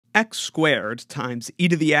x squared times e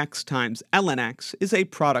to the x times ln x is a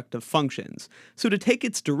product of functions, so to take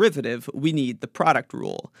its derivative, we need the product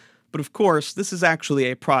rule. But of course, this is actually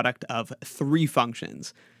a product of three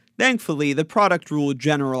functions. Thankfully, the product rule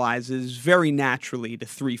generalizes very naturally to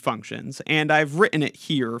three functions, and I've written it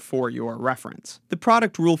here for your reference. The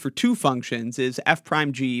product rule for two functions is f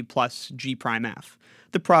prime g plus g prime f.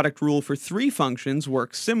 The product rule for three functions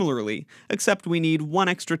works similarly, except we need one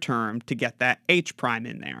extra term to get that h prime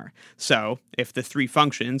in there. So, if the three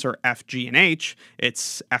functions are f, g, and h,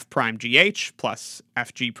 it's f prime gh plus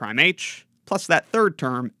f g prime h, plus that third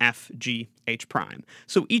term, f, g, h prime.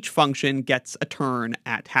 So each function gets a turn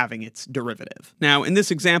at having its derivative. Now, in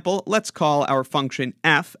this example, let's call our function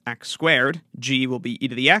f x squared, g will be e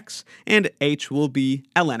to the x, and h will be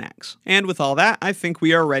ln x. And with all that, I think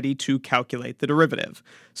we are ready to calculate the derivative.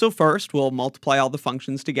 So first, we'll multiply all the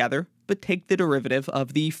functions together, but take the derivative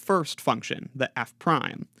of the first function, the f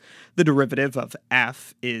prime. The derivative of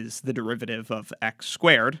f is the derivative of x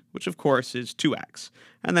squared, which of course is 2x.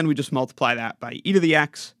 And then we just multiply that by e to the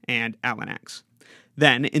x and ln x.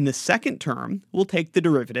 Then, in the second term, we'll take the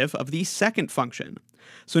derivative of the second function.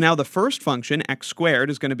 So now the first function, x squared,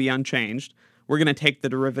 is going to be unchanged. We're going to take the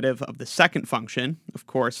derivative of the second function. Of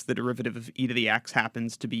course, the derivative of e to the x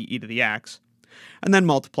happens to be e to the x. And then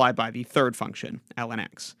multiply by the third function, ln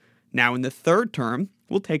x. Now in the third term,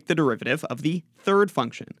 we'll take the derivative of the third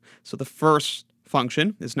function. So the first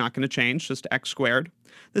function is not going to change, just x squared.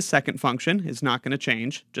 The second function is not going to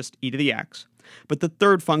change, just e to the x. But the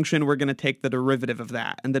third function, we're going to take the derivative of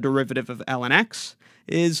that, and the derivative of ln x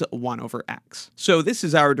is 1 over x. So this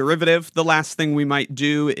is our derivative. The last thing we might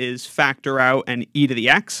do is factor out an e to the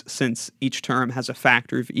x, since each term has a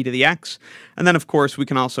factor of e to the x. And then, of course, we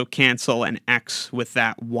can also cancel an x with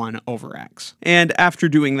that 1 over x. And after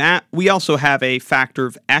doing that, we also have a factor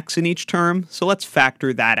of x in each term, so let's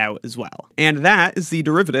factor that out as well. And that is the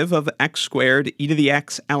derivative of x squared e to the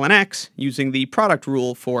x ln x using the product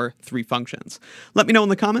rule for three functions. Let me know in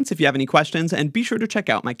the comments if you have any questions, and be sure to check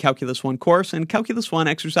out my Calculus 1 course and Calculus 1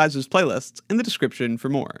 exercises playlists in the description for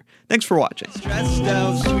more. Thanks for watching. Stressed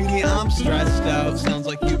out, sweetie, I'm stressed out. Sounds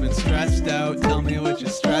like you've been stressed out. Tell me what you're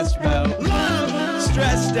stressed about.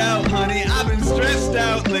 Stressed out, honey, I've been stressed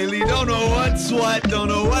out lately. Don't know what's what, don't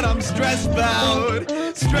know what I'm stressed about.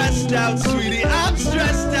 Stressed out, sweetie, I'm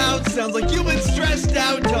stressed out. Sounds like you've been stressed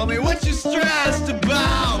out. Tell me what you're stressed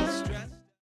about.